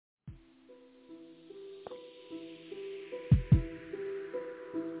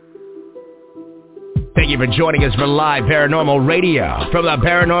you for joining us for live paranormal radio. From the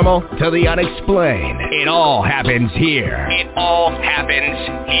paranormal to the unexplained, it all happens here. It all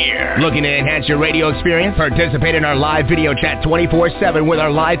happens here. Looking to enhance your radio experience? Participate in our live video chat 24/7 with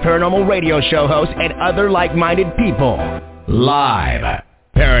our live paranormal radio show hosts and other like-minded people. Live.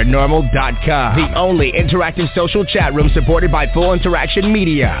 Paranormal.com, the only interactive social chat room supported by Full Interaction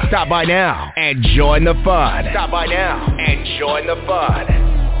Media. Stop by now and join the fun.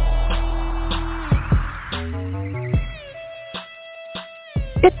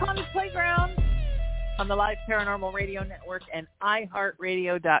 It's Haunted Playground on the Live Paranormal Radio Network and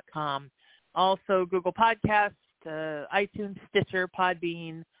iHeartRadio.com. Also Google Podcasts, iTunes, Stitcher,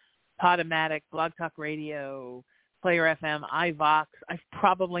 Podbean, Podomatic, Blog Talk Radio, Player FM, iVox. I've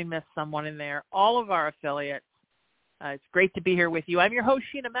probably missed someone in there. All of our affiliates. It's great to be here with you. I'm your host,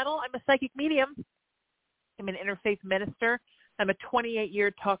 Sheena Metal. I'm a psychic medium. I'm an interfaith minister. I'm a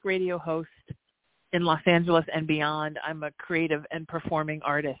 28-year talk radio host in Los Angeles and beyond. I'm a creative and performing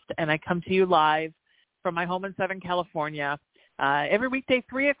artist, and I come to you live from my home in Southern California every weekday,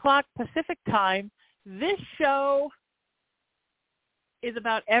 3 o'clock Pacific time. This show is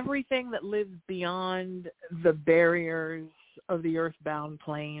about everything that lives beyond the barriers of the earthbound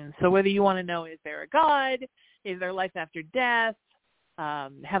plane. So whether you want to know, is there a God? Is there life after death?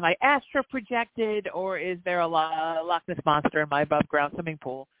 Have I astral projected? Or is there a Loch Ness Monster in my above-ground swimming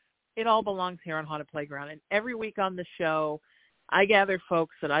pool? It all belongs here on Haunted Playground. And every week on the show, I gather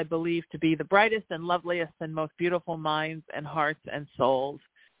folks that I believe to be the brightest and loveliest and most beautiful minds and hearts and souls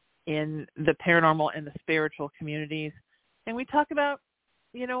in the paranormal and the spiritual communities. And we talk about,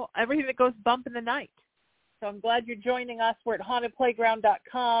 everything that goes bump in the night. So I'm glad you're joining us. We're at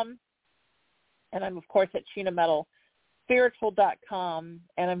HauntedPlayground.com. And I'm, of course, at Sheena Metal Spiritual.com.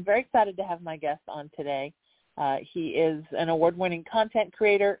 And I'm very excited to have my guest on today. He is an award-winning content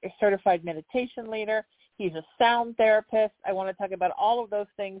creator, a certified meditation leader. He's a sound therapist. I want to talk about all of those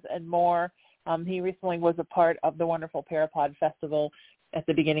things and more. He recently was a part of the wonderful Parapod Festival at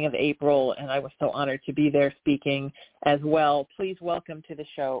the beginning of April, and I was so honored to be there speaking as well. Please welcome to the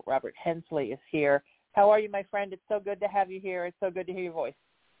show, Robert Hensley is here. How are you, my friend? It's so good to have you here. It's so good to hear your voice.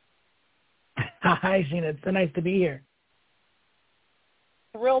 Hi, Sheena. It's so nice to be here.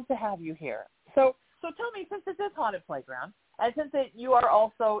 Thrilled to have you here. So tell me, since this is Haunted Playground, and since you are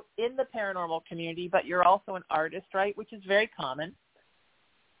also in the paranormal community, but you're also an artist, right, which is very common.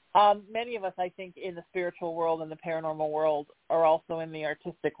 Many of us, I think, in the spiritual world and the paranormal world are also in the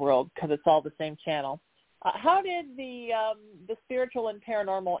artistic world because it's all the same channel. How did the spiritual and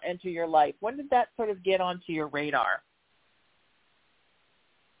paranormal enter your life? When did that sort of get onto your radar?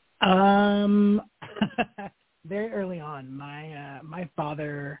 Very early on. My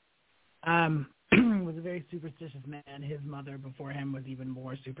father was a very superstitious man. His mother before him was even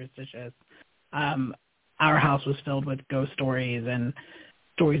more superstitious. Our house was filled with ghost stories and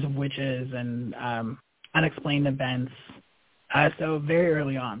stories of witches and unexplained events. So very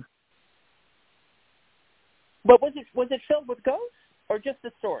early on. But was it filled with ghosts or just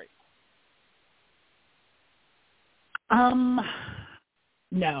the stories?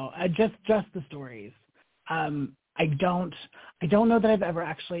 No, just the stories. I don't know that I've ever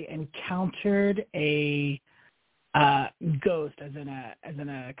actually encountered a ghost as in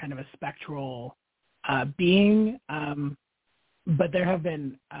a kind of a spectral being. But there have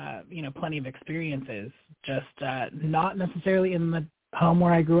been, plenty of experiences, just not necessarily in the home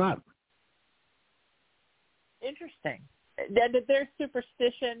where I grew up. Interesting. Did their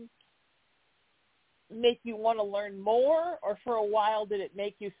superstition make you want to learn more, or for a while did it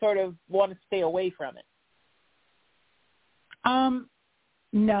make you sort of want to stay away from it?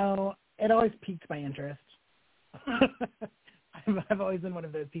 No, it always piqued my interest. I've always been one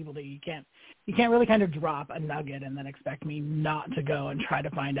of those people that you can't really kind of drop a nugget and then expect me not to go and try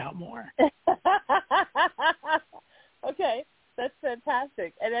to find out more. Okay, that's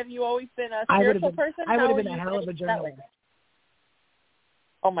fantastic. And have you always been a spiritual person? I would have been a hell of a journalist.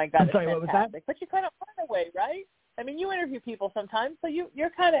 Oh my God! I'm sorry, what was that? But you kind of are in a way, right? I mean, you interview people sometimes, so you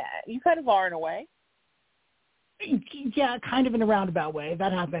kind of are in a way. Yeah, kind of in a roundabout way.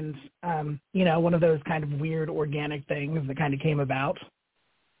 That happens. One of those kind of weird organic things that kind of came about.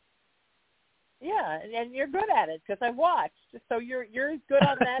 Yeah, and you're good at it because I've watched. So you're as good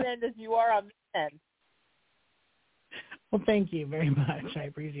on that end as you are on this end. Well, thank you very much. I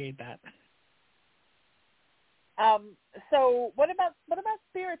appreciate that. So what about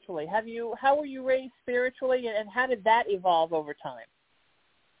spiritually? How were you raised spiritually, and how did that evolve over time?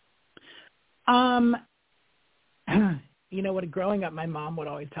 Growing up, my mom would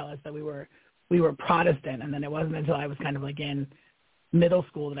always tell us that we were Protestant, and then it wasn't until I was kind of like in middle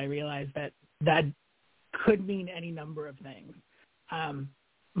school that I realized that could mean any number of things.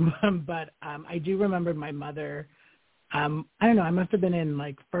 But I do remember my mother, I don't know, I must have been in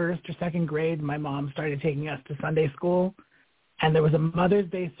like first or second grade. My mom started taking us to Sunday school, and there was a Mother's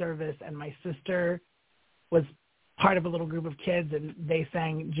Day service, and my sister was part of a little group of kids, and they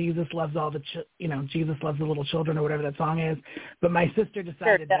sang Jesus Loves All the, Jesus Loves the Little Children, or whatever that song is. But my sister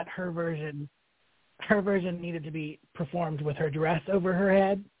decided that her version needed to be performed with her dress over her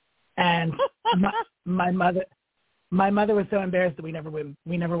head. And my mother was so embarrassed that we never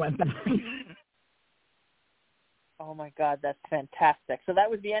went back. Oh my God, that's fantastic. So that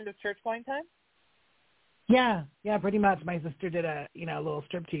was the end of church going time? Yeah, pretty much. My sister did a little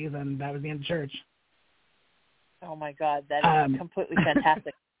striptease, and that was the end of church. Oh my God, that is completely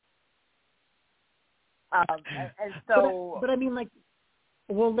fantastic. And so, but I mean, like,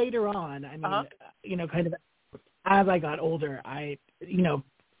 well, later on, I mean, kind of as I got older, I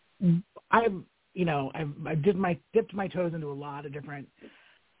dipped my toes into a lot of different,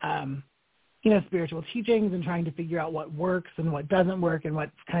 spiritual teachings, and trying to figure out what works and what doesn't work, and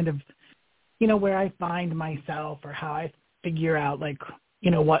what's kind of, where I find myself, or how I figure out, like,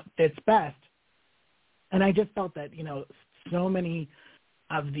 what fits best. And I just felt that, so many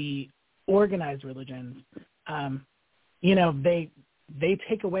of the organized religions, they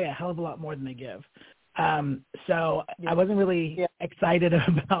take away a hell of a lot more than they give. So I wasn't really excited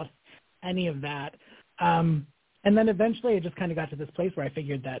about any of that. And then eventually I just kind of got to this place where I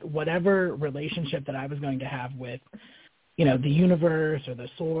figured that whatever relationship that I was going to have with, the universe or the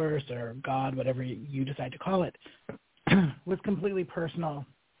source or God, whatever you decide to call it, was completely personal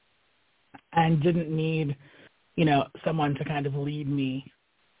and didn't need, someone to kind of lead me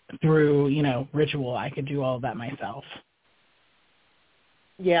through, ritual. I could do all of that myself.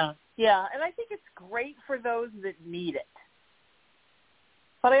 Yeah. And I think it's great for those that need it.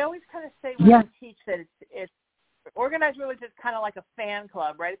 But I always kind of say when I teach that it's organized religion is kind of like a fan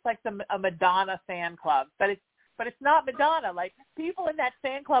club, right? It's like a Madonna fan club, but it's not Madonna. Like, people in that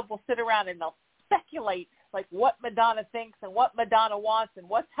fan club will sit around and they'll speculate like what Madonna thinks and what Madonna wants and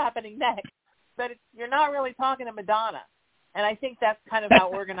what's happening next. But you're not really talking to Madonna. And I think that's kind of how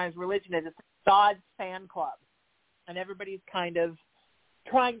organized religion is. It's God's fan club. And everybody's kind of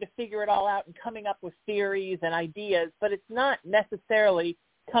trying to figure it all out and coming up with theories and ideas, but it's not necessarily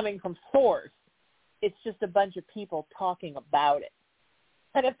coming from source. It's just a bunch of people talking about it.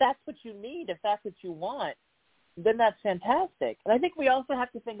 And if that's what you need, if that's what you want, then that's fantastic. And I think we also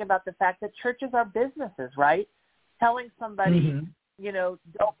have to think about the fact that churches are businesses, right? Telling somebody,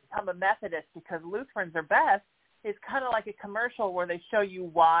 don't become a Methodist because Lutherans are best is kind of like a commercial where they show you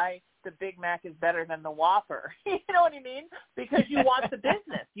why the Big Mac is better than the Whopper. You know what I mean? Because you want the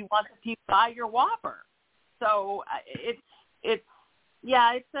business. You want the people to buy your Whopper. So it's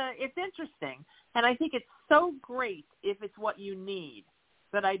interesting. And I think it's so great if it's what you need,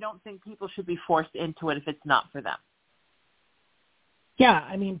 but I don't think people should be forced into it if it's not for them. Yeah,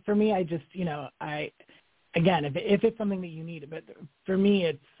 I mean, for me, I just, if it's something that you need, but for me,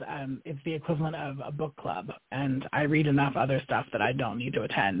 it's the equivalent of a book club, and I read enough other stuff that I don't need to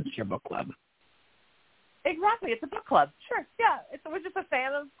attend your book club. Exactly, it's a book club. Sure, yeah, we're just a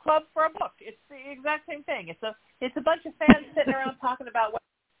fan of club for a book. It's the exact same thing. It's a bunch of fans sitting around talking about what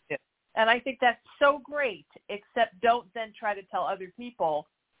to do, and I think that's so great. Except don't then try to tell other people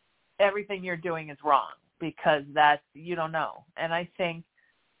everything you're doing is wrong, because you don't know. And I think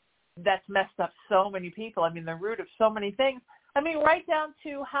that's messed up so many people. I mean, the root of so many things. I mean, right down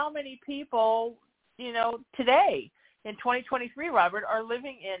to how many people, today in 2023, Robert, are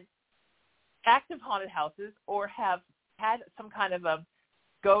living in active haunted houses or have had some kind of a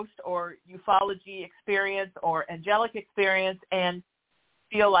ghost or ufology experience or angelic experience and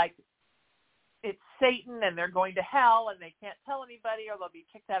feel like it's Satan and they're going to hell and they can't tell anybody or they'll be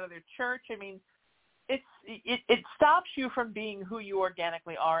kicked out of their church. I mean, it stops you from being who you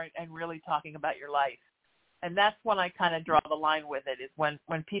organically are and really talking about your life. And that's when I kind of draw the line with it, is when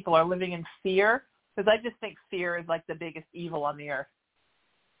people are living in fear, because I just think fear is like the biggest evil on the earth.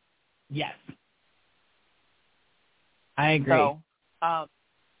 Yes. I agree. So I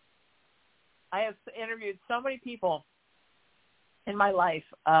have interviewed so many people in my life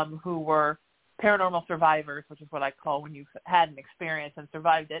who were paranormal survivors, which is what I call when you've had an experience and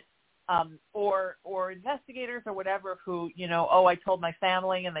survived it. Or investigators or whatever who, I told my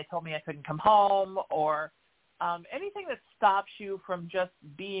family and they told me I couldn't come home, or anything that stops you from just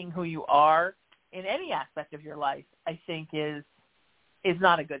being who you are in any aspect of your life, I think is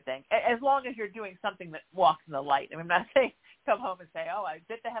not a good thing, as long as you're doing something that walks in the light. I mean, I'm not saying come home and say, oh, I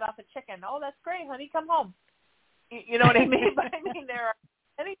bit the head off a chicken. Oh, that's great, honey, come home. You know what I mean? But I mean,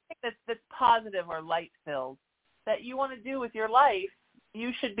 that's positive or light-filled that you want to do with your life,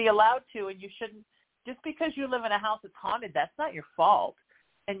 you should be allowed to, and you shouldn't, just because you live in a house that's haunted, that's not your fault,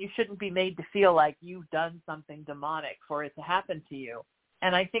 and you shouldn't be made to feel like you've done something demonic for it to happen to you.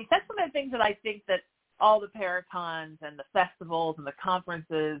 And I think that's one of the things that I think that all the Paracons and the festivals and the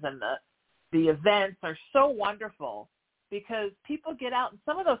conferences and the events are so wonderful, because people get out, and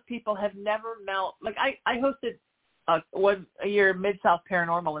some of those people have never met. Like I hosted a year Mid-South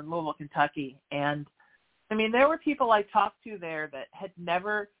Paranormal in Louisville, Kentucky, and I mean, there were people I talked to there that had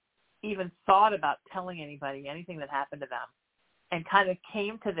never even thought about telling anybody anything that happened to them, and kind of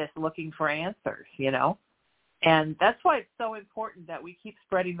came to this looking for answers, you know? And that's why it's so important that we keep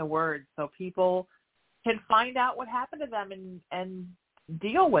spreading the word so people can find out what happened to them and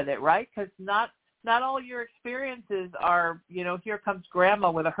deal with it, right? Because not all your experiences are, you know, here comes grandma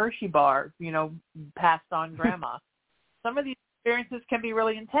with a Hershey bar, you know, passed on grandma. Some of these experiences can be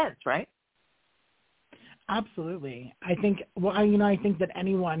really intense, right? Absolutely. I think that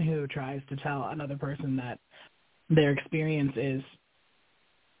anyone who tries to tell another person that their experience is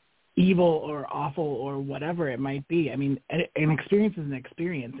evil or awful or whatever it might be, I mean, an experience is an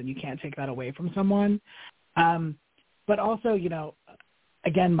experience, and you can't take that away from someone. But also, you know,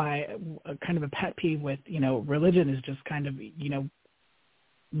 again, my kind of a pet peeve with, you know, religion is just kind of, you know,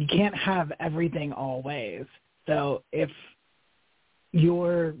 you can't have everything always. So if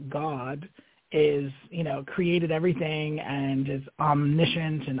your God is, you know, created everything and is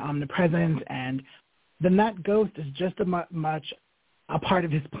omniscient and omnipresent, and then that ghost is just as much a part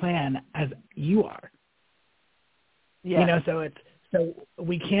of his plan as you are. Yeah. You know, so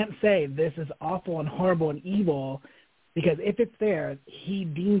we can't say this is awful and horrible and evil, because if it's there, he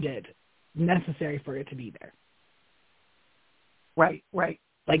deemed it necessary for it to be there. Right. Like,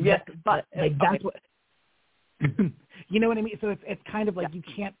 yes, but like that's what. You know what I mean? So it's kind of like, you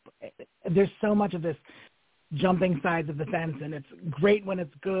can't. There's so much of this jumping sides of the fence, and it's great when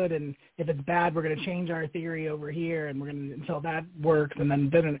it's good, and if it's bad, we're going to change our theory over here, and we're going to, until that works, and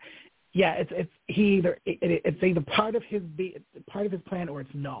then yeah, it's either part of his plan or it's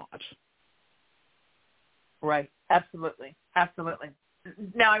not. Right. Absolutely.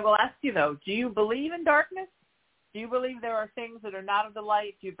 Now, I will ask you though: do you believe in darkness? Do you believe there are things that are not of the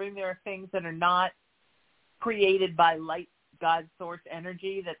light? Do you believe there are things that are not created by light, God source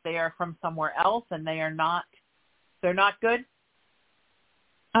energy, that they are from somewhere else and they're not good?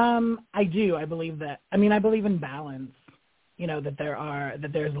 I do. I believe that. I mean, I believe in balance. You know, that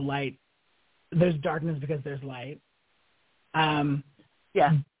there's light, there's darkness because there's light.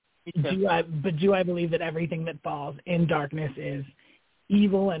 Yeah. Do I believe that everything that falls in darkness is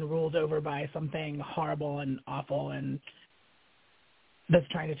evil and ruled over by something horrible and awful and that's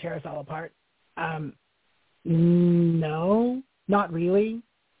trying to tear us all apart? No, not really.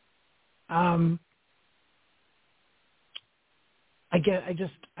 I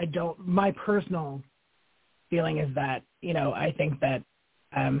don't, my personal feeling is that, you know, I think that,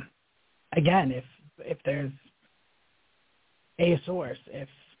 again, if there's a source, if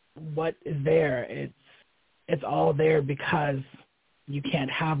what is there, it's all there because you can't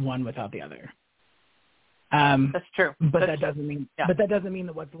have one without the other. That's true. But that doesn't mean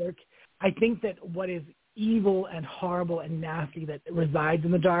that what's I think that what is evil and horrible and nasty that resides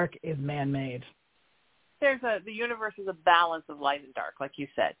in the dark is man-made. The universe is a balance of light and dark, like you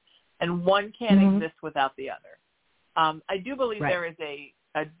said, and one can't exist without the other. I do believe there is a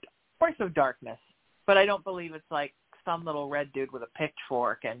force of darkness, but I don't believe it's like some little red dude with a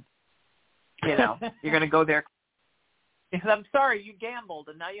pitchfork and, you know, you're going to go there. I'm sorry, you gambled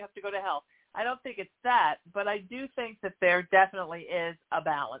and now you have to go to hell. I don't think it's that, but I do think that there definitely is a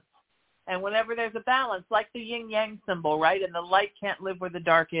balance. And whenever there's a balance, like the yin-yang symbol, right, and the light can't live where the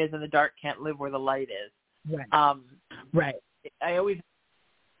dark is and the dark can't live where the light is. Right. Right.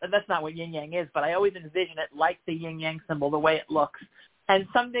 That's not what yin-yang is, but I always envision it like the yin-yang symbol, the way it looks. And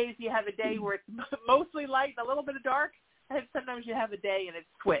some days you have a day where it's mostly light and a little bit of dark, and sometimes you have a day and it's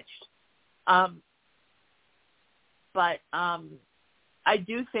switched. But I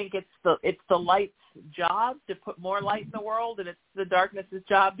do think it's the light's job to put more light in the world, and it's the darkness's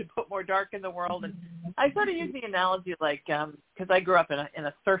job to put more dark in the world. And I sort of use the analogy like, because I grew up in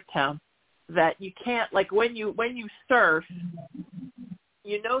a surf town, that you can't, like when you surf,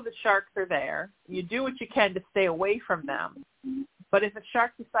 you know the sharks are there. You do what you can to stay away from them. But if a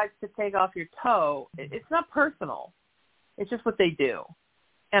shark decides to take off your toe, it's not personal. It's just what they do.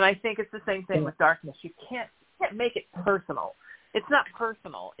 And I think it's the same thing with darkness. You can't make it personal. It's not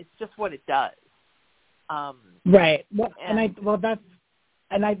personal. It's just what it does. Right. Well,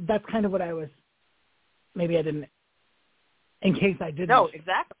 that's kind of what I was. Maybe I didn't in case I didn't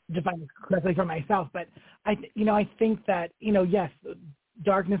define it correctly for myself. But I think that, yes,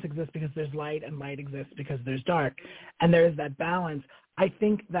 darkness exists because there's light, and light exists because there's dark, and there is that balance. I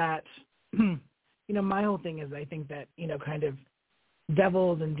think that, my whole thing is, I think that, kind of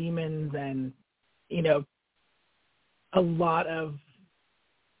devils and demons and, a lot of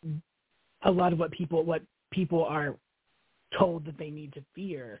what people are told that they need to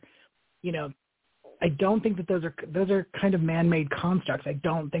fear, I don't think that those are kind of man-made constructs. I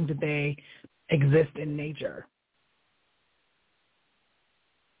don't think that they exist in nature,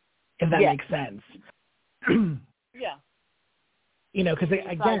 if that makes sense. Yeah. Because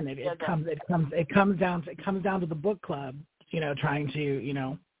again, it comes down to the book club, trying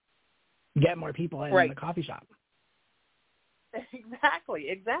to, get more people in the coffee shop. Exactly.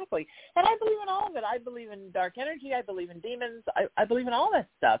 And I believe in all of it. I believe in dark energy. I believe in demons. I believe in all that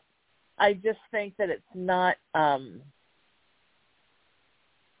stuff. I just think that it's not,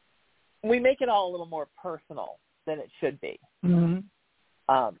 we make it all a little more personal than it should be. Mm-hmm.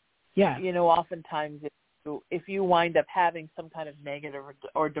 Oftentimes if you wind up having some kind of negative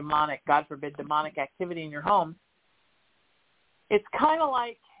or demonic, God forbid, demonic activity in your home, it's kind of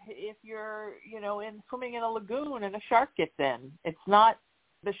like if you're, swimming in a lagoon and a shark gets in. It's not,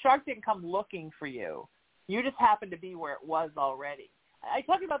 the shark didn't come looking for you. You just happened to be where it was already. I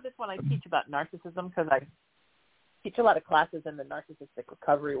talk about this when I teach about narcissism, because I teach a lot of classes in the narcissistic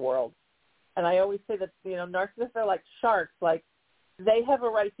recovery world. And I always say that, narcissists are like sharks. Like, they have a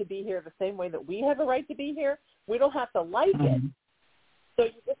right to be here the same way that we have a right to be here. We don't have to like it. So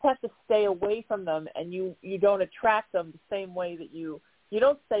you just have to stay away from them, and you don't attract them the same way that you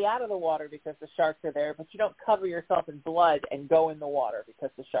don't stay out of the water because the sharks are there, but you don't cover yourself in blood and go in the water because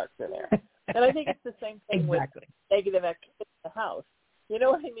the sharks are there. And I think it's the same thing with negative activity in the house. You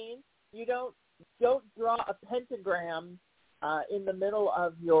know what I mean? You don't draw a pentagram in the middle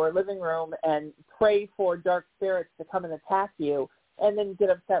of your living room and pray for dark spirits to come and attack you, and then get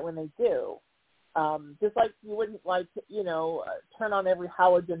upset when they do. Just like you wouldn't turn on every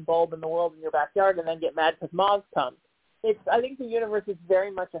halogen bulb in the world in your backyard and then get mad because moths come. I think the universe is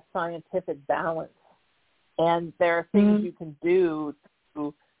very much a scientific balance, and there are things you can do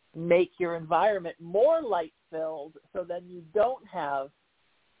to make your environment more light-filled so then you don't have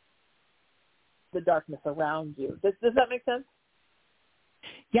the darkness around you. Does that make sense?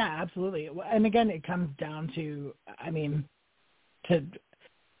 Yeah, absolutely. And again, it comes down to,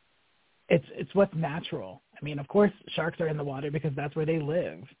 it's what's natural. Of course, sharks are in the water because that's where they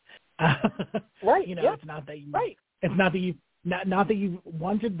live. Right. It's not that you. Right. It's not that you. Not that you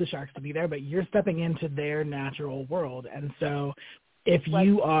wanted the sharks to be there, but you're stepping into their natural world. And so, if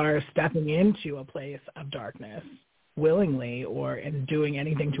you are stepping into a place of darkness willingly, or in doing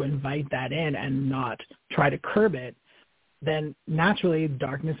anything to invite that in and not try to curb it, then naturally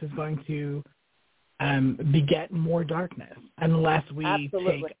darkness is going to beget more darkness unless we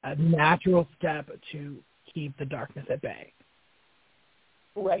take a natural step to keep the darkness at bay.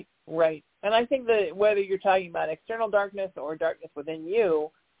 Right. And I think that whether you're talking about external darkness or darkness within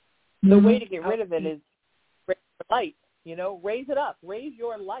you, the way to get rid of it is raise your light. Raise it up. Raise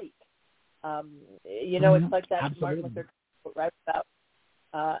your light. It's like that Martin Luther King, right? About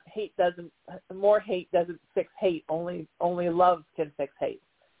more hate doesn't fix hate. Only love can fix hate.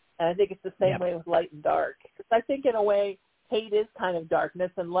 And I think it's the same way with light and dark. I think in a way, hate is kind of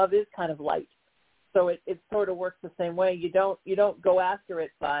darkness and love is kind of light. So it sort of works the same way. You don't go after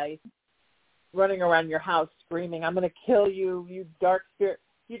it by running around your house screaming, "I'm going to kill you, you dark spirit."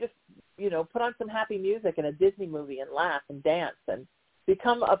 You just, put on some happy music in a Disney movie and laugh and dance and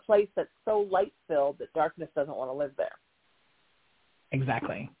become a place that's so light-filled that darkness doesn't want to live there.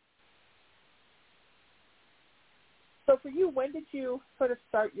 Exactly. So for you, when did you sort of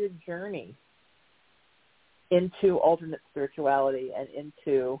start your journey into alternate spirituality and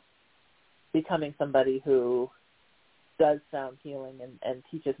into becoming somebody who does sound healing and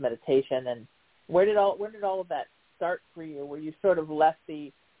teaches meditation? And where did all of that start for you? Where you sort of left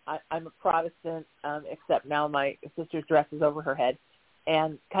I'm a Protestant, except now my sister's dress is over her head,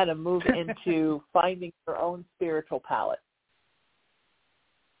 and kind of move into finding your own spiritual palette?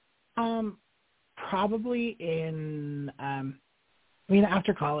 Probably in,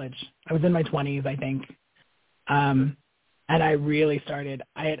 after college. I was in my 20s, I think. And I really started,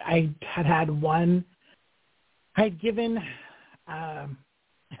 I had given kind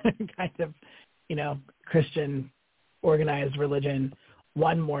of, Christian organized religion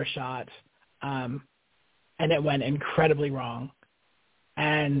one more shot, and it went incredibly wrong.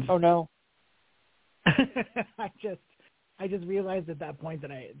 And oh no. I just realized at that point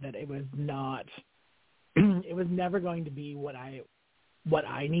that it was not it was never going to be what I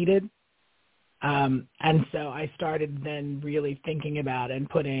needed. And so I started then really thinking about and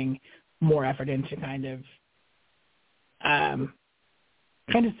putting more effort into kind of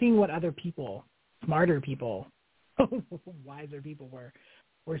seeing what other people, smarter people, wiser people were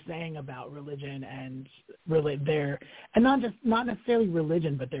saying about religion and not necessarily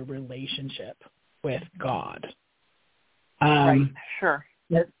religion, but their relationship with God. Right. Sure.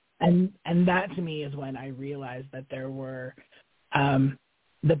 And that to me is when I realized that there were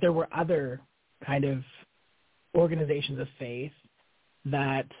other kind of organizations of faith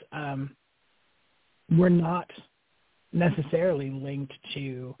that were not necessarily linked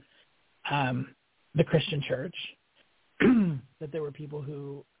to the Christian church, that there were people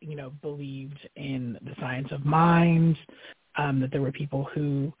who, believed in the science of mind, that there were people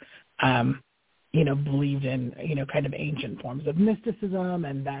who, believed in, kind of ancient forms of mysticism,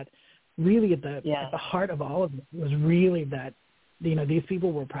 and that really at the heart of all of it was really that, these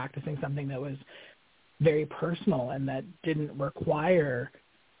people were practicing something that was very personal and that didn't require,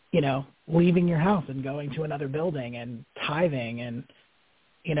 leaving your house and going to another building and tithing and,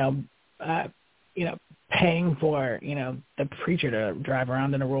 paying for, the preacher to drive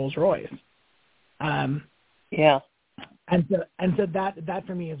around in a Rolls Royce. And so that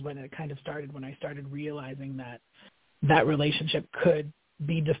for me is when it kind of started, when I started realizing that relationship could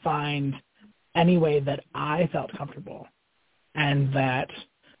be defined any way that I felt comfortable, and that,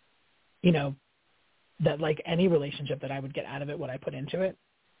 that like any relationship that I would get out of it, what I put into it.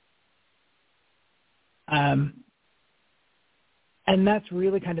 And that's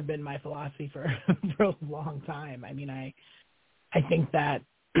really kind of been my philosophy for a long time. I mean, I think that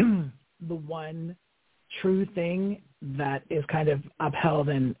the one true thing that is kind of upheld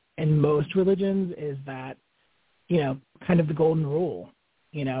in most religions is that, kind of the golden rule,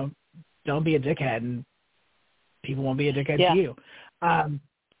 don't be a dickhead and people won't be a dickhead to you.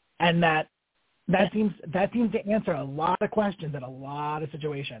 And that seems to answer a lot of questions in a lot of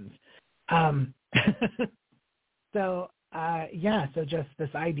situations. So just this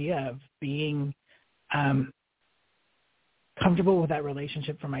idea of being comfortable with that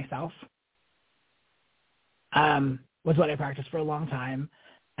relationship for myself was what I practiced for a long time.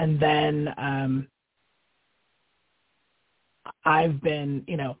 And then I've been,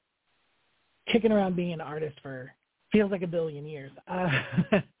 kicking around being an artist for feels like a billion years.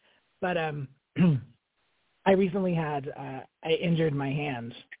 But I recently I injured my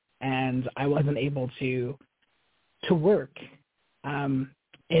hand, and I wasn't able to work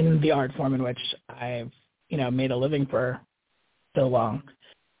in the art form in which I've, made a living for so long.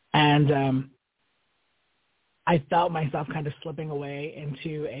 And I felt myself kind of slipping away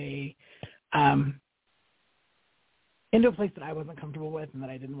into a place that I wasn't comfortable with and that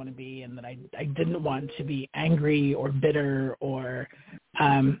I didn't want to be, and that I didn't want to be angry or bitter or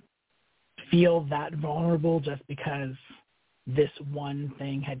feel that vulnerable just because this one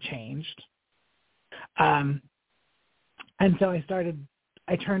thing had changed. And so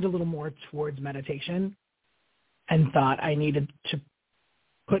I turned a little more towards meditation and thought I needed to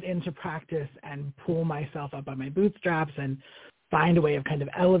put into practice and pull myself up by my bootstraps and find a way of kind of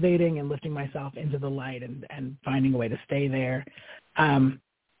elevating and lifting myself into the light and finding a way to stay there. And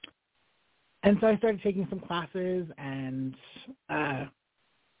so I started taking some classes and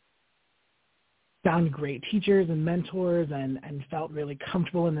found great teachers and mentors and felt really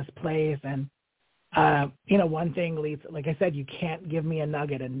comfortable in this place. And, one thing leads, like I said, you can't give me a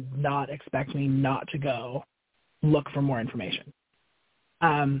nugget and not expect me not to go look for more information.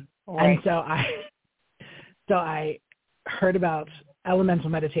 Right. And so I heard about elemental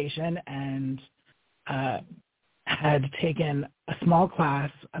meditation and had taken a small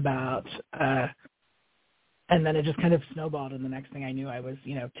class about, and then it just kind of snowballed. And the next thing I knew, I was,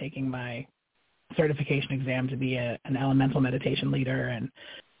 taking my certification exam to be an elemental meditation leader.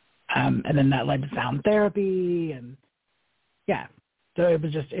 And then that led to sound therapy. And yeah, so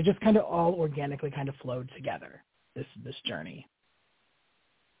it just kind of all organically kind of flowed together, this journey.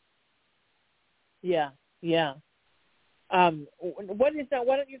 Yeah. What is that?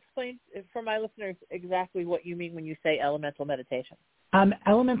 Why don't you explain for my listeners exactly what you mean when you say elemental meditation?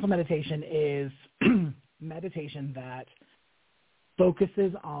 Elemental meditation is meditation that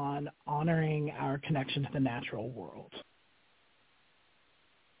focuses on honoring our connection to the natural world.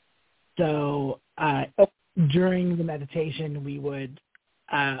 So during the meditation, we would,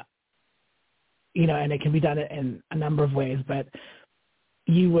 and it can be done in a number of ways, but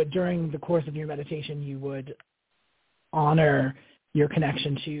you would, during the course of your meditation, you would honor your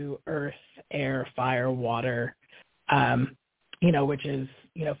connection to earth, air, fire, water, which is,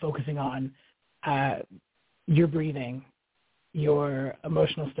 focusing on your breathing, your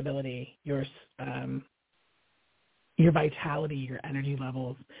emotional stability, your vitality, your energy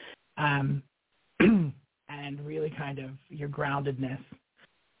levels, and really kind of your groundedness.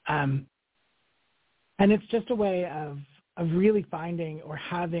 And it's just a way of really finding or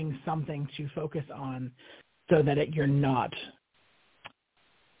having something to focus on so that you're not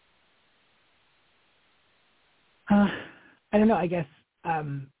I don't know,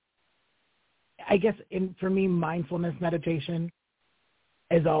 for me, mindfulness meditation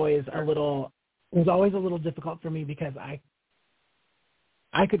is always a little difficult for me because I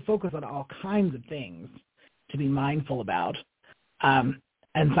could focus on all kinds of things to be mindful about, and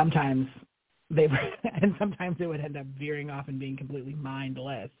sometimes it would end up veering off and being completely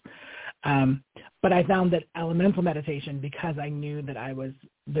mindless. But I found that elemental meditation, because I knew that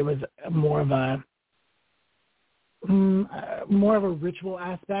there was more of a ritual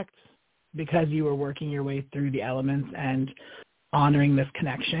aspect, because you were working your way through the elements and honoring this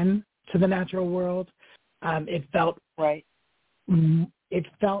connection to the natural world. It felt right. It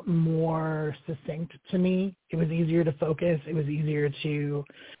felt more succinct to me. It was easier to focus. It was easier to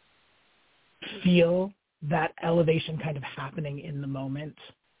feel that elevation kind of happening in the moment.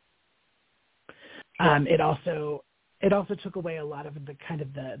 It also took away a lot of the kind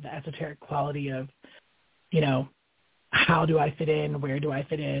of the esoteric quality of, how do I fit in? Where do I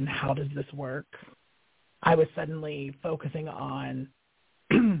fit in? How does this work? I was suddenly focusing on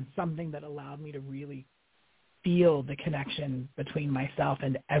something that allowed me to really feel the connection between myself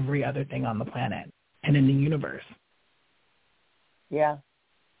and every other thing on the planet and in the universe. Yeah.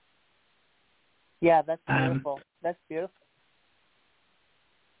 Yeah, that's beautiful. That's beautiful.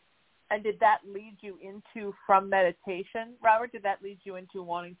 And did that lead you into, from meditation, Robert, did that lead you into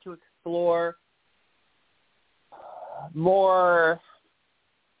wanting to explore more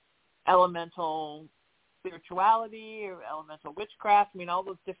elemental spirituality or elemental witchcraft? I mean, all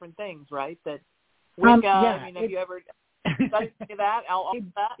those different things, right? That Wicca, have you ever studied that? All of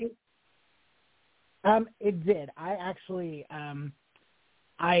that? It did. I actually,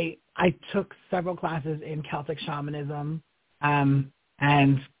 I took several classes in Celtic shamanism, and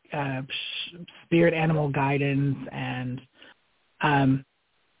spirit animal guidance, and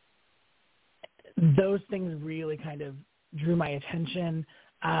those things really kind of drew my attention.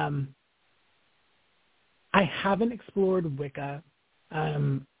 I haven't explored Wicca,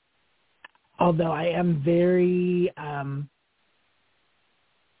 although I am very I'm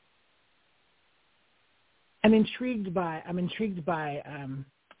intrigued by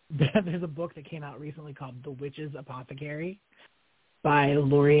there's a book that came out recently called The Witch's Apothecary by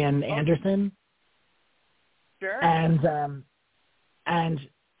Lorian Anderson. Sure. And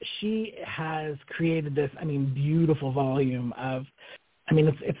she has created this, beautiful volume of,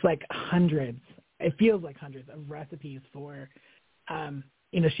 it's like hundreds. It feels like hundreds of recipes for,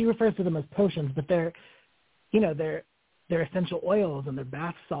 she refers to them as potions, but they're essential oils and their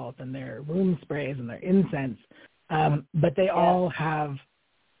bath salts and their room sprays and their incense. But they all have,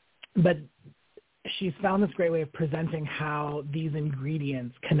 but she's found this great way of presenting how these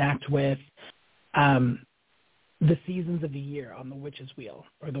ingredients connect with the seasons of the year on the witch's wheel,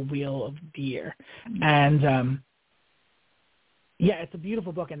 or the wheel of the year. And it's a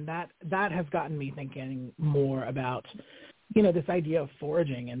beautiful book, and that has gotten me thinking more about, this idea of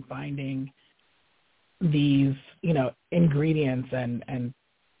foraging and finding these, ingredients and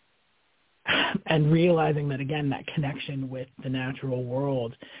realizing that, again, that connection with the natural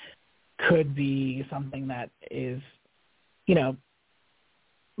world could be something that is,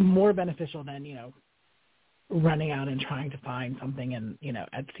 more beneficial than, running out and trying to find something in,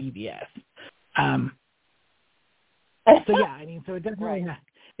 at CVS. So it definitely,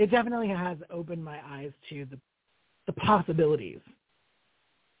 it definitely has opened my eyes to the possibilities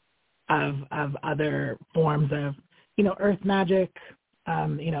of other forms of, earth magic,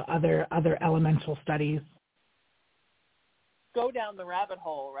 other elemental studies. Go down the rabbit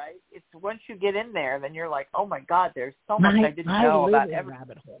hole, right? It's once you get in there, then you're like, oh my God, there's so much I didn't know about every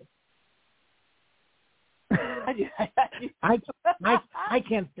rabbit hole. I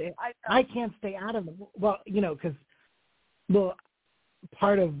can't stay. I can't stay out of them. Well, because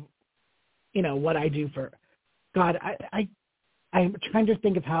part of what I do for God, I'm trying to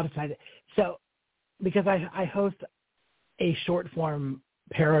think of how to tie it. So, because I host a short form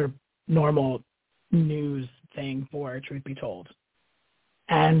paranormal news thing for Truth Be Told,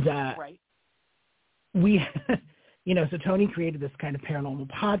 and we. So Tony created this kind of paranormal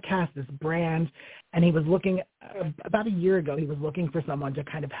podcast, this brand, and he was looking, about a year ago, he was looking for someone to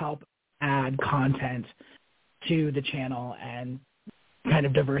kind of help add content to the channel and kind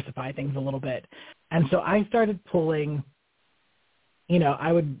of diversify things a little bit. And so I started pulling,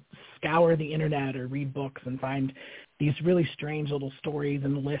 I would scour the internet or read books and find these really strange little stories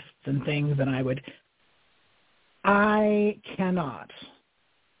and lists and things, and I cannot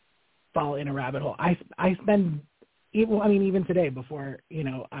fall in a rabbit hole. I spend, even today before,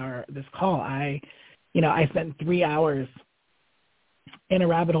 this call, I spent 3 hours in a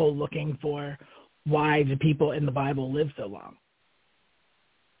rabbit hole looking for why do people in the Bible live so long.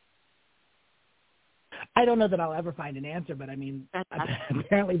 I don't know that I'll ever find an answer, but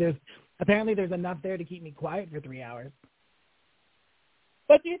apparently there's enough there to keep me quiet for 3 hours.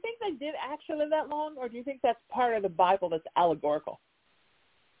 But do you think they did actually live that long, or do you think that's part of the Bible that's allegorical?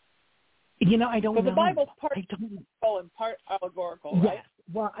 I don't know. Because the Bible's part allegorical and part allegorical, right? Yes.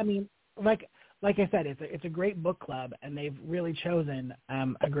 Well, like I said, it's a great book club, and they've really chosen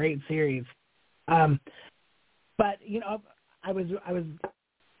a great series. But I was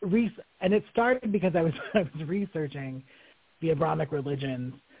and it started because I was researching the Abrahamic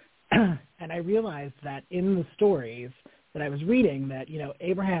religions, and I realized that in the stories that I was reading that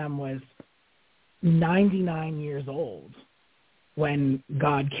Abraham was 99 years old when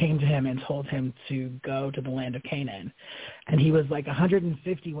God came to him and told him to go to the land of Canaan, and he was like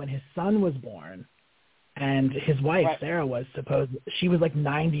 150 when his son was born, and his wife Sarah was she was like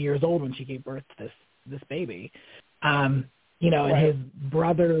 90 years old when she gave birth to this baby. And his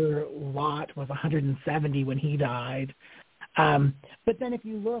brother Lot was 170 when he died. But then if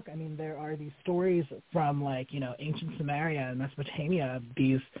you look, there are these stories from ancient Samaria and Mesopotamia,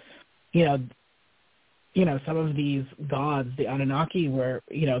 these, some of these gods, the Anunnaki were,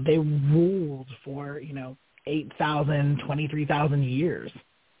 they ruled for, 8,000, 23,000 years.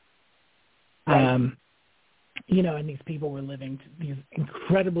 Right. And these people were living these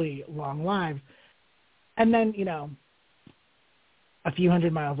incredibly long lives. And then, a few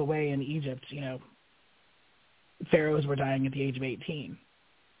hundred miles away in Egypt, pharaohs were dying at the age of 18.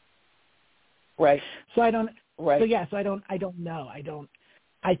 Right. So I don't. Right. So I don't know.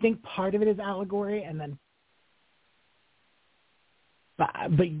 I think part of it is allegory, and then, but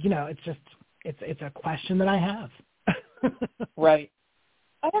it's a question that I have. Right.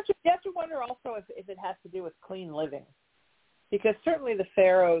 You have to wonder also if it has to do with clean living, because certainly the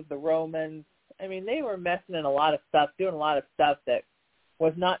pharaohs, the Romans, they were messing in a lot of stuff, doing a lot of stuff that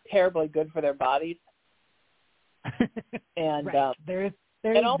was not terribly good for their bodies. And right. There is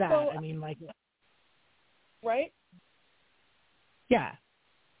also, that. Right? Yeah.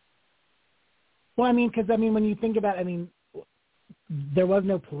 Well, because when you think about, there was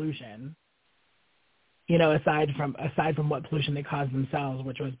no pollution, aside from what pollution they caused themselves,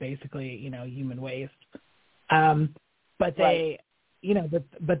 which was basically, human waste. But they,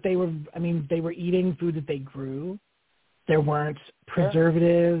 but they were, they were eating food that they grew. There weren't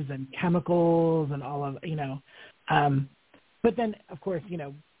preservatives and chemicals and all of, but then, of course,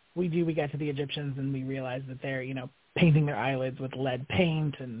 we get to the Egyptians and we realize that they're, painting their eyelids with lead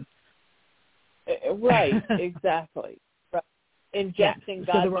paint and. Right, exactly. Right. Injecting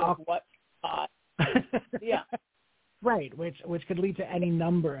God knows what. Yeah. Right, which could lead to any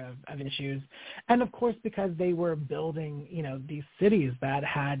number of issues. And, of course, because they were building, these cities that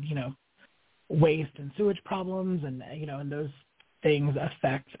had, waste and sewage problems and, and those things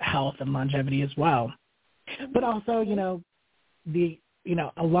affect health and longevity as well. But also, a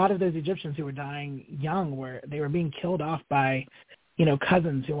lot of those Egyptians who were dying young they were being killed off by,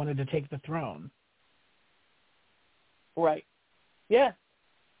 cousins who wanted to take the throne. Right. Yeah.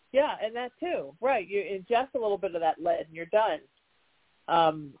 Yeah, and that too. Right. You ingest a little bit of that lead and you're done.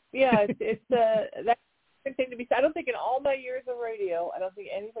 It's that's a thing to be said. I don't think in all my years of radio, I don't think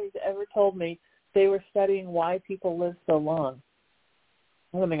anybody's ever told me they were studying why people live so long.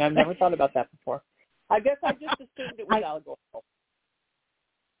 I've never thought about that before. I guess I just assumed it was allegorical.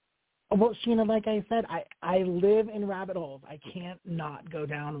 Well, Sheena, like I said, I live in rabbit holes. I can't not go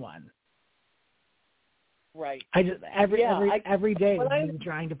down one. Right. I just every day I'm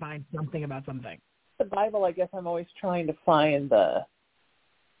trying to find something about something. The Bible, I guess I'm always trying to find the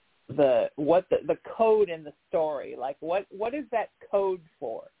code in the story. Like what is that code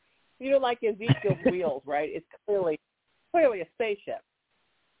for? Like Ezekiel's wheels, right? It's clearly a spaceship.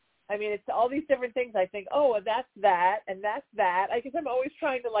 It's all these different things. I think, that's that, and that's that. I guess I'm always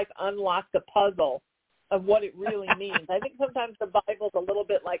trying to unlock the puzzle of what it really means. I think sometimes the Bible's a little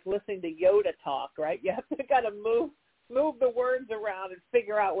bit like listening to Yoda talk, right? You have to kind of move the words around and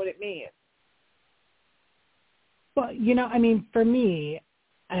figure out what it means. Well, for me,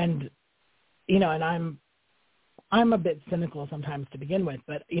 and and I'm a bit cynical sometimes to begin with,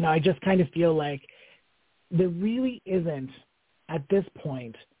 but I just kind of feel like there really isn't at this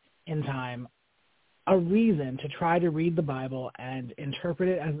point in time, a reason to try to read the Bible and interpret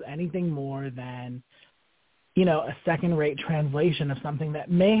it as anything more than, a second-rate translation of something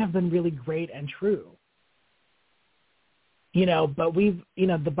that may have been really great and true. But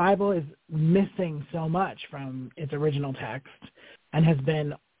the Bible is missing so much from its original text and has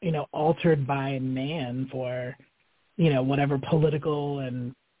been, altered by man for, whatever political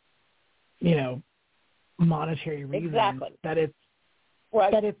and, monetary reasons. Exactly.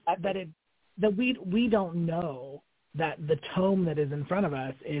 That we don't know that the tome that is in front of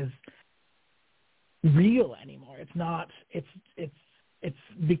us is real anymore. It's not. It's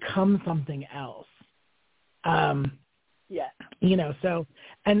become something else. Yeah. So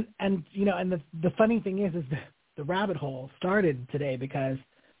and the funny thing is the rabbit hole started today because,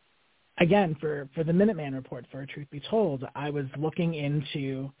 again, for the Minuteman report, for Truth Be Told, I was looking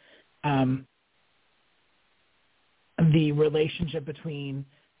into the relationship between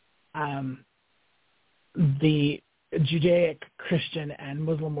the Judaic, Christian, and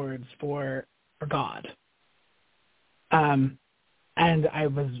Muslim words for God. And I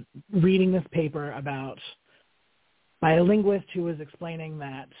was reading this paper by a linguist who was explaining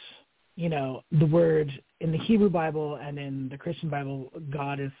that, the word in the Hebrew Bible and in the Christian Bible,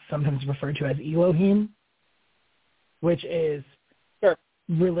 God is sometimes referred to as Elohim, which is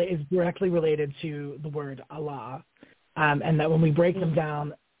is directly related to the word Allah, and that when we break them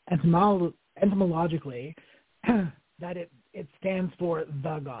down etymologically, that it stands for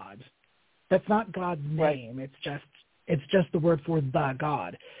the God. That's not God's name. Right. It's just the word for the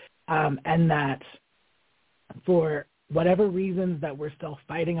God, and that for whatever reasons that we're still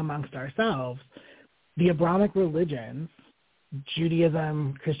fighting amongst ourselves, the Abrahamic religions,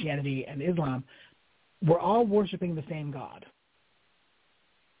 Judaism, Christianity, and Islam, we're all worshiping the same God.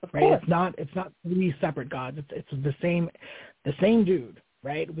 Right? It's not three separate gods. It's the same dude,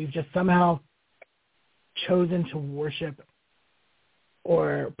 right? We've just somehow chosen to worship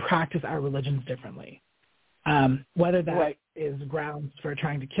or practice our religions differently. Whether that is grounds for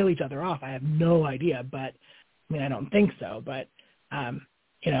trying to kill each other off, I have no idea, but I don't think so. But,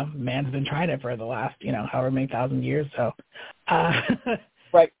 man's been trying it for the last, however many thousand years. So,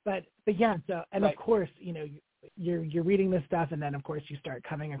 right. But yeah, so, and of course, you're reading this stuff, and then of course you start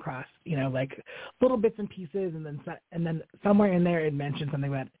coming across, like little bits and pieces, and then somewhere in there it mentioned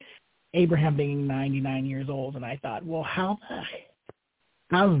something about Abraham being 99 years old, and I thought, well, how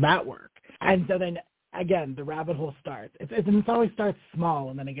does that work? And so then again, the rabbit hole starts. It always starts small,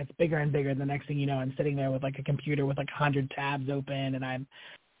 and then it gets bigger and bigger. And the next thing you know, I'm sitting there with like a computer with like 100 tabs open, and I'm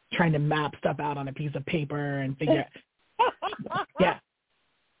trying to map stuff out on a piece of paper and figure out. Yeah.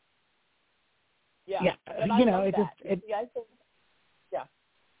 Yeah.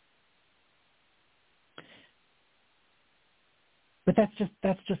 But that's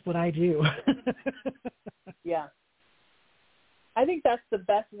just what I do. Yeah. I think that's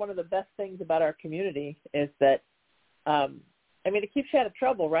one of the best things about our community is that, it keeps you out of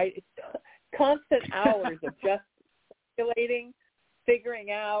trouble, right? It's constant hours of just calculating,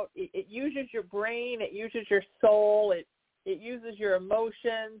 figuring out. It uses your brain. It uses your soul. It uses your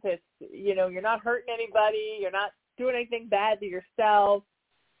emotions. It's, you're not hurting anybody. You're not doing anything bad to yourself.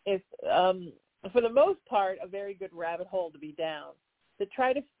 It's, for the most part, a very good rabbit hole to be down, to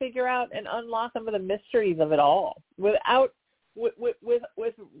try to figure out and unlock some of the mysteries of it all without with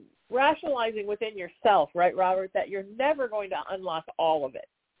rationalizing within yourself, right, Robert, that you're never going to unlock all of it.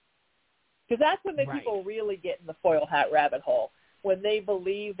 Because that's when the people really get in the foil hat rabbit hole, when they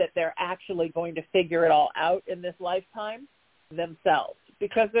believe that they're actually going to figure it all out in this lifetime themselves.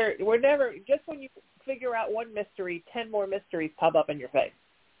 Because we're never, just when you figure out one mystery, 10 more mysteries pop up in your face.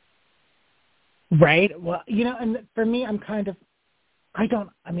 Right. Well, and for me, I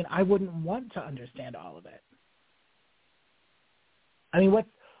wouldn't want to understand all of it. It's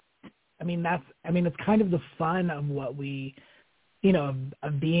kind of the fun of what we, of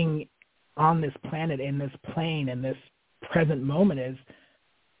being on this planet, in this plane, in this present moment is,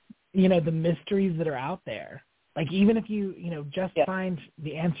 the mysteries that are out there. Like, even if you, find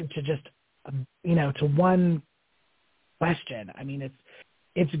the answer to just, to one question,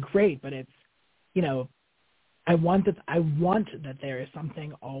 it's great, but it's, I want that there is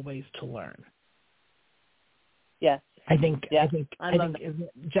something always to learn. Yes. I think isn't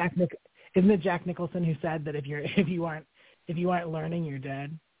it Jack Nicholson who said that if you aren't learning, you're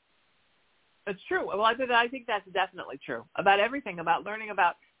dead? It's true. Well, I think that's definitely true about everything, about learning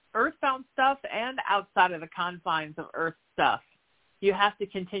about earthbound stuff and outside of the confines of Earth stuff. You have to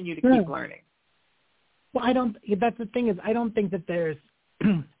continue to keep learning. Well, that's the thing is, I don't think that there's,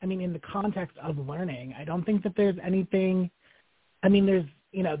 in the context of learning, I don't think that there's anything I mean, there's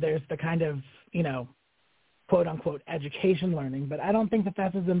the kind of, quote unquote education learning, but I don't think that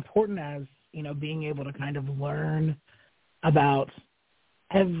that's as important as, being able to kind of learn about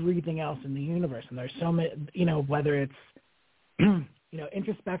everything else in the universe. And there's so many, whether it's,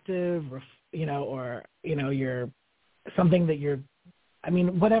 introspective, or, or, you're something that you're,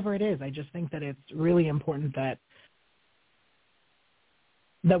 whatever it is, I just think that it's really important that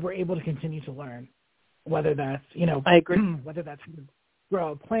we're able to continue to learn, whether that's, I agree. Whether that's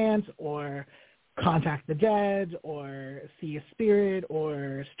grow a plant or contact the dead or see a spirit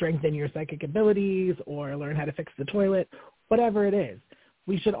or strengthen your psychic abilities or learn how to fix the toilet, whatever it is.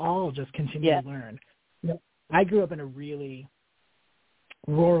 We should all just continue to learn. I grew up in a really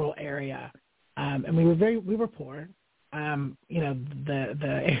rural area, and we were poor. The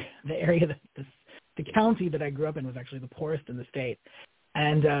area, the county that I grew up in was actually the poorest in the state.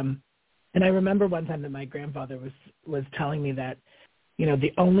 And I remember one time that my grandfather was telling me that,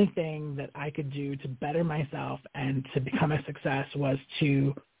 the only thing that I could do to better myself and to become a success was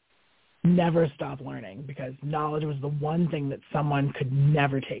to never stop learning, because knowledge was the one thing that someone could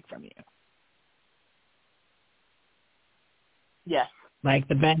never take from you. Yes. Like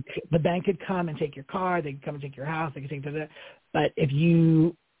the bank could come and take your car, they could come and take your house, they could take the, but if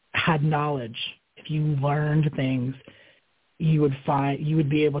you had knowledge, if you learned things, you would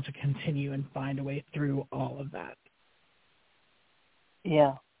be able to continue and find a way through all of that.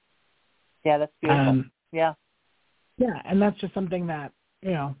 Yeah. Yeah, that's beautiful. Yeah, and that's just something that,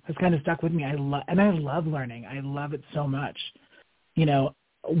 has kind of stuck with me. I love learning. I love it so much.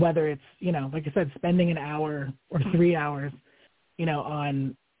 Whether it's, like I said, spending an hour or 3 hours,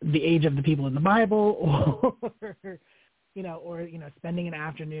 on the age of the people in the Bible, or spending an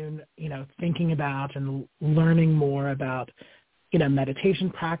afternoon, thinking about and learning more about, meditation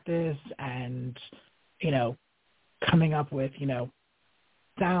practice and, coming up with,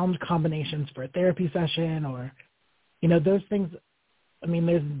 sound combinations for a therapy session, or, those things.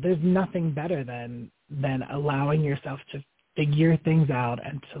 There's nothing better than allowing yourself to figure things out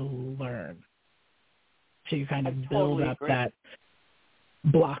and to learn, to kind of build up that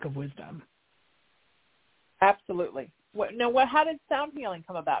block of wisdom. Absolutely. How did sound healing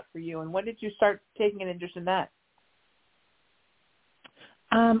come about for you, and when did you start taking an interest in that?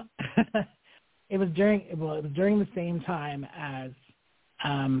 It was during the same time as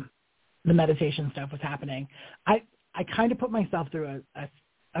the meditation stuff was happening. I kind of put myself through I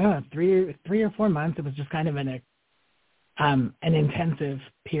don't know, 3 or 4 months. It was just kind of an intensive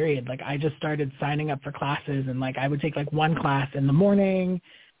period. Like I just started signing up for classes, and like I would take like one class in the morning,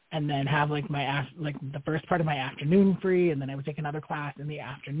 and then have like the first part of my afternoon free, and then I would take another class in the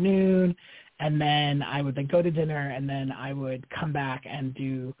afternoon, and then I would then go to dinner, and then I would come back and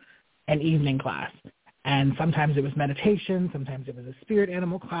do an evening class. And sometimes it was meditation, sometimes it was a spirit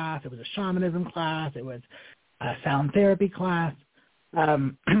animal class, it was a shamanism class, it was a sound therapy class.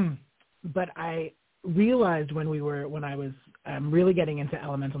 But I realized when I was really getting into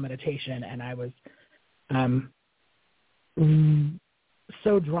elemental meditation, and I was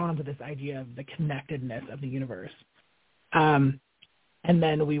so drawn to this idea of the connectedness of the universe. And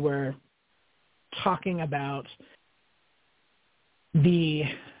then we were talking about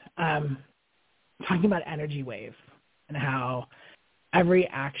talking about energy waves and how every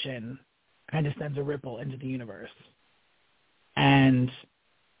action kind of sends a ripple into the universe, and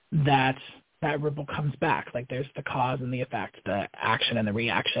that ripple comes back. Like there's the cause and the effect, the action and the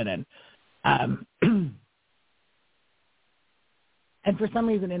reaction, and and for some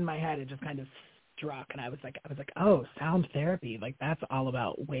reason in my head it just kind of struck, and I was like, oh, sound therapy, like that's all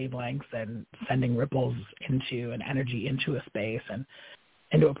about wavelengths and sending ripples into an energy, into a space and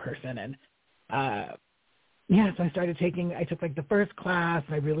into a person. And so I took like the first class,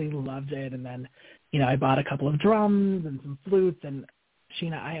 and I really loved it. And then, I bought a couple of drums and some flutes, and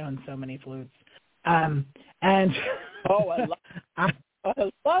Sheena, I own so many flutes. And oh, I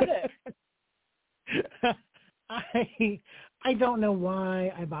love it. I don't know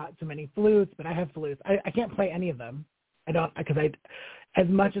why I bought so many flutes, but I have flutes. I can't play any of them. As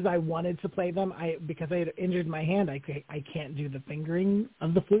much as I wanted to play them, because I had injured my hand, I can't do the fingering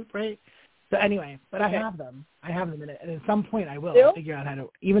of the flute, right? So anyway, but okay. I have them, and at some point I will figure out how to,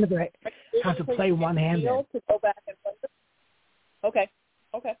 even if I have to play one-handed. To go back and play them? Okay.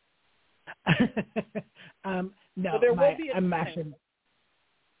 No, so there will be I'm actually,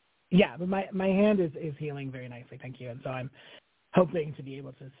 but my hand is healing very nicely, thank you, and so I'm hoping to be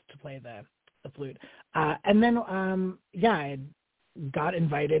able to play the flute. And then I got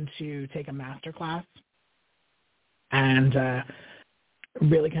invited to take a master class, and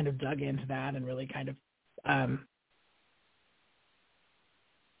really kind of dug into that, and really kind of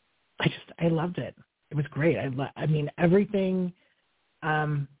loved it. It was great. I mean, everything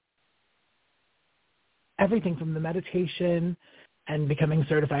from the meditation and becoming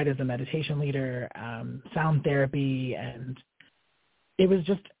certified as a meditation leader, sound therapy, and it was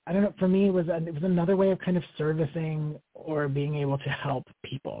just, I don't know, for me it was another way of kind of servicing or being able to help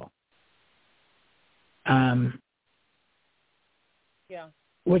people.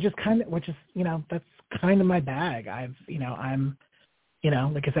 Which is, that's kind of my bag. I'm,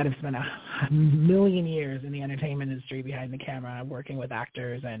 like I said, I've spent a million years in the entertainment industry behind the camera, working with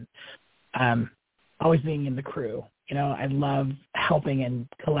actors and always being in the crew. I love helping and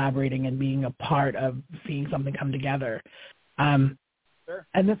collaborating and being a part of seeing something come together. Sure.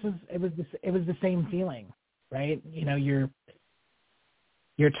 And it was the same feeling, right?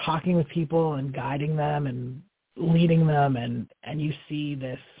 You're talking with people and guiding them and leading them, and you see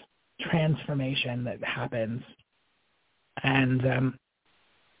this transformation that happens, and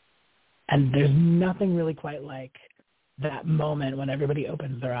there's nothing really quite like that moment when everybody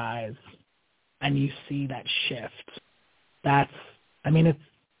opens their eyes and you see that shift.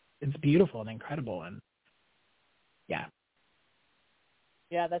 It's beautiful and incredible, and yeah,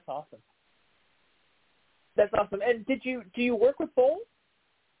 that's awesome. That's awesome. And do you work with bowls?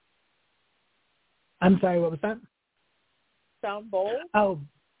 I'm sorry, what was that? Sound bowls? Oh,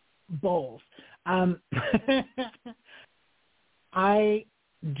 bowls. I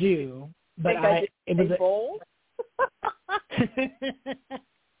do, but bowls?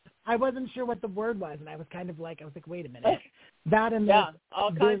 I wasn't sure what the word was, and I was kind of like, wait a minute. That and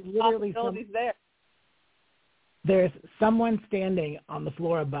all kinds of possibilities there. There's someone standing on the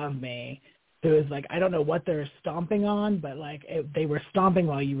floor above me who is like, I don't know what they're stomping on, but they were stomping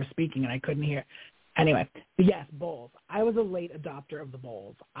while you were speaking, and I couldn't hear. Anyway, yes, bowls. I was a late adopter of the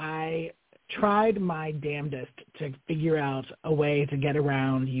bowls. I tried my damnedest to figure out a way to get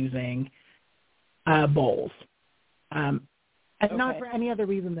around using bowls. And not for any other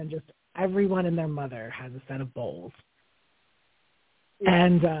reason than just everyone and their mother has a set of bowls. Yeah.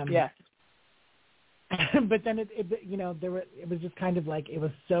 And yes. but then it was just kind of like it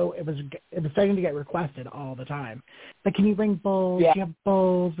was starting to get requested all the time. Like, can you bring bowls? Yeah. Do you have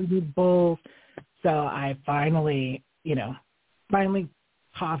bowls? We need bowls. So I finally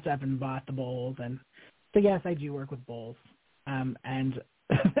popped up and bought the bowls, and so yes, I do work with bowls. And and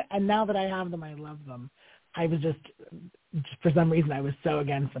now that I have them, I love them. I was just for some reason I was so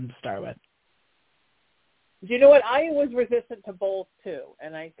against them to start with. Do you know what? I was resistant to bowls too,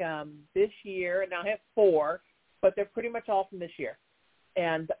 and this year, now I have 4, but they're pretty much all from this year.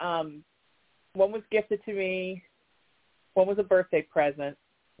 And one was gifted to me, one was a birthday present,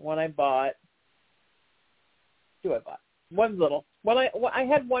 one I bought. 2 I bought. One's little. I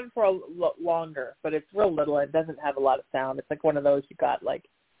had one for longer, but it's real little. It doesn't have a lot of sound. It's like one of those you got like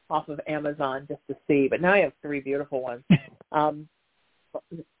off of Amazon just to see. But now I have 3 beautiful ones.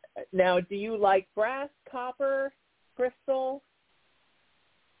 Now, do you like brass, copper, crystal?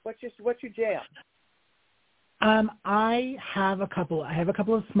 What's your jam? I have a couple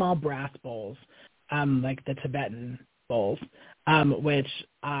of small brass bowls, like the Tibetan bowls, which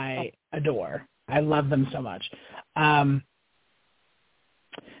I adore. I love them so much. And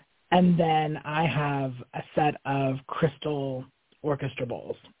then I have a set of crystal orchestra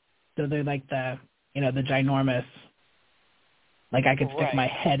bowls. So they're like the ginormous, like I could stick my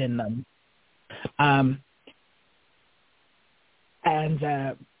head in them.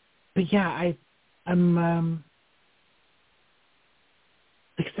 But yeah, I'm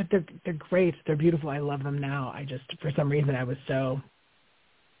like I said, they're great. They're beautiful. I love them now. I just, for some reason, I was so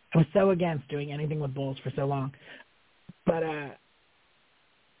against doing anything with bowls for so long. But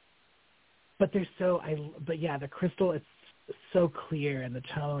yeah, the crystal, it's so clear and the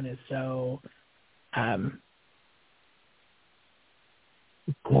tone is so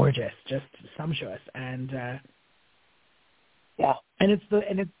gorgeous, just sumptuous, and yeah. And it's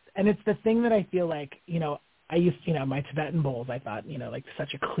the thing that I feel like, I used, my Tibetan bowls, I thought, like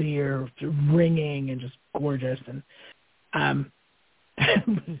such a clear, ringing and just gorgeous, and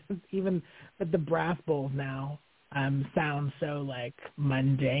even but the brass bowls now sound so like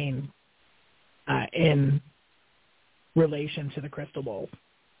mundane in relation to the crystal bowls.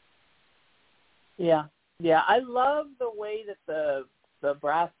 Yeah. I love the way that the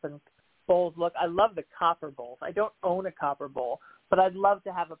brass and bowls look. I love the copper bowls. I don't own a copper bowl, but I'd love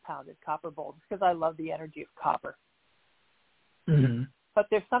to have a pounded copper bowl just because I love the energy of copper. Mm-hmm. But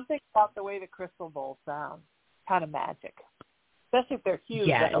there's something about the way the crystal bowls sound, kind of magic, especially if they're huge,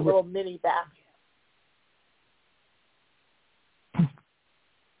 like a little mini bath.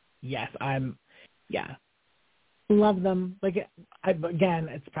 Yes, Love them. Like, again,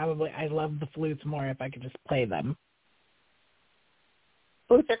 it's probably, I love the flutes more if I could just play them.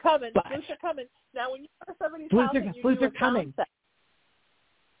 Flutes are coming. But Flutes are coming. Now, when you go to somebody's flutes house and you flutes do are a coming. sound set,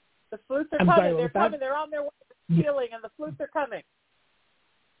 the flutes are I'm coming. sorry, They're what was coming. that? They're on their way to the ceiling, and the flutes are coming.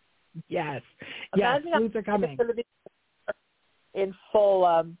 Yes. Imagine Yes, flutes are coming. It's going to be in full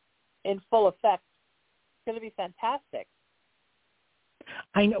effect. It's going to be fantastic.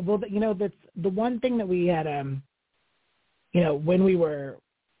 I know. Well, that's the one thing that we had, when we were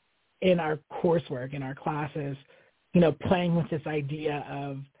in our coursework, in our classes, playing with this idea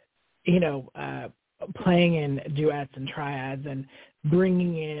of, playing in duets and triads and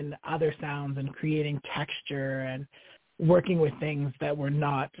bringing in other sounds and creating texture and working with things that were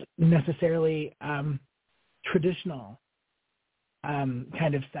not necessarily traditional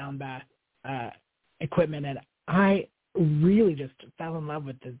kind of sound bath equipment. And I really just fell in love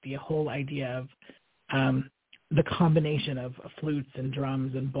with the whole idea of the combination of flutes and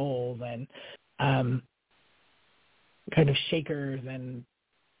drums and bowls and kind of shakers and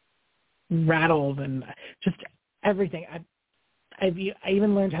rattles and just everything. I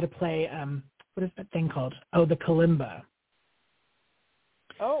even learned how to play, what is that thing called? Oh, the kalimba.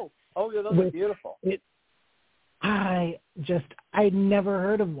 Oh, those are beautiful. I'd never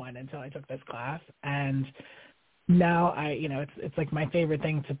heard of one until I took this class, and now it's like my favorite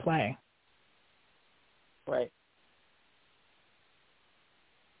thing to play. Right.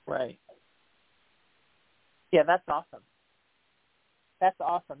 Yeah, that's awesome. That's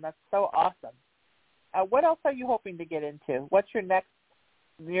awesome. That's so awesome. What else are you hoping to get into? What's your next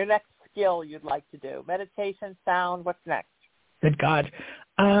skill you'd like to do? Meditation, sound. What's next? Good God,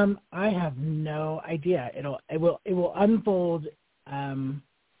 I have no idea. It will unfold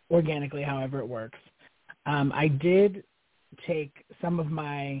organically, however it works. I did take some of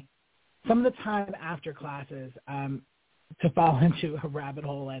the time after classes to fall into a rabbit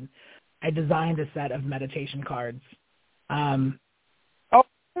hole, and I designed a set of meditation cards. Oh,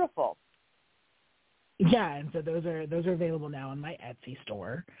 beautiful. Yeah, and so those are available now on my Etsy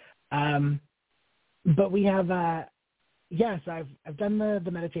store. But we have so I've done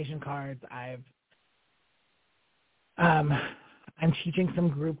the meditation cards. I'm teaching some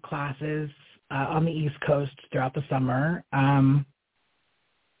group classes on the East Coast throughout the summer. I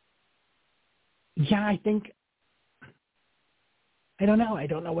think I don't know. I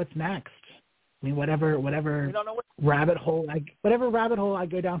don't know what's next. I mean, whatever rabbit hole I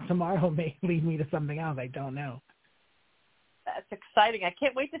go down tomorrow may lead me to something else. I don't know. That's exciting. I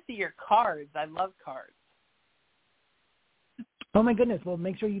can't wait to see your cards. I love cards. Oh my goodness. Well,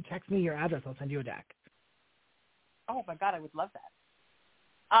 make sure you text me your address. I'll send you a deck. Oh my God, I would love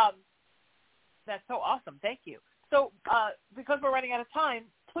that. That's so awesome. Thank you. So because we're running out of time,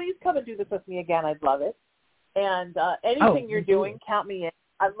 please come and do this with me again. I'd love it. And anything you're doing, count me in.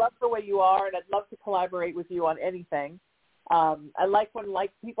 I love the way you are, and I'd love to collaborate with you on anything. I like when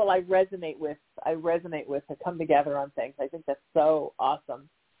people I resonate with to come together on things. I think that's so awesome.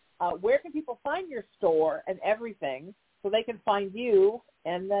 Where can people find your store and everything so they can find you?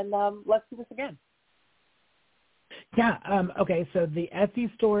 And then let's do this again. Yeah. Okay. So the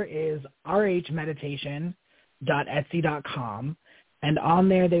Etsy store is rhmeditation.etsy.com. And on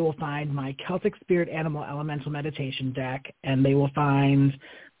there, they will find my Celtic Spirit Animal Elemental Meditation deck, and they will find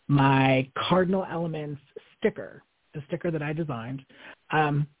my Cardinal Elements sticker, the sticker that I designed.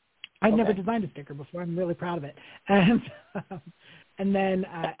 I've never designed a sticker before. I'm really proud of it. And then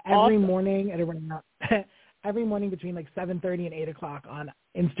every morning at around every morning between like 7:30 and 8 o'clock on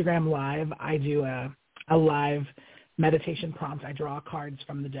Instagram Live, I do a live meditation prompt. I draw cards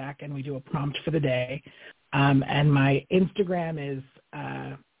from the deck, and we do a prompt for the day. And my Instagram is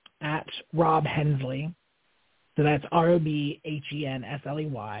at Rob Hensley. So that's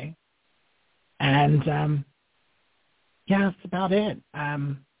ROBHENSLEY. And that's about it.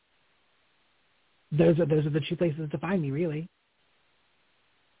 Those are the two places to find me, really.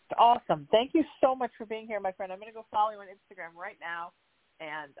 Awesome. Thank you so much for being here, my friend. I'm going to go follow you on Instagram right now.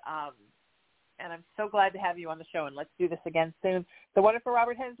 And I'm so glad to have you on the show. And let's do this again soon. The wonderful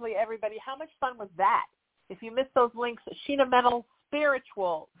Robert Hensley, everybody. How much fun was that? If you missed those links,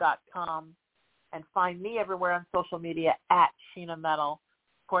 SheenaMetalSpiritual.com, and find me everywhere on social media at Sheena Metal.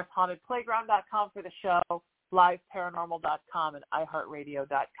 Of course, HauntedPlayground.com for the show, LiveParanormal.com, and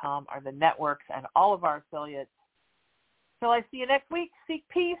iHeartRadio.com are the networks and all of our affiliates. Till I see you next week, seek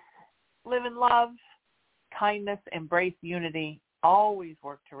peace, live in love, kindness, embrace unity, always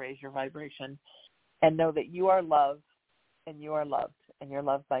work to raise your vibration, and know that you are loved, and you are loved, and you're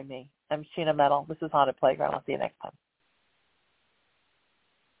loved by me. I'm Sheena Metal. This is Haunted Playground. I'll see you next time.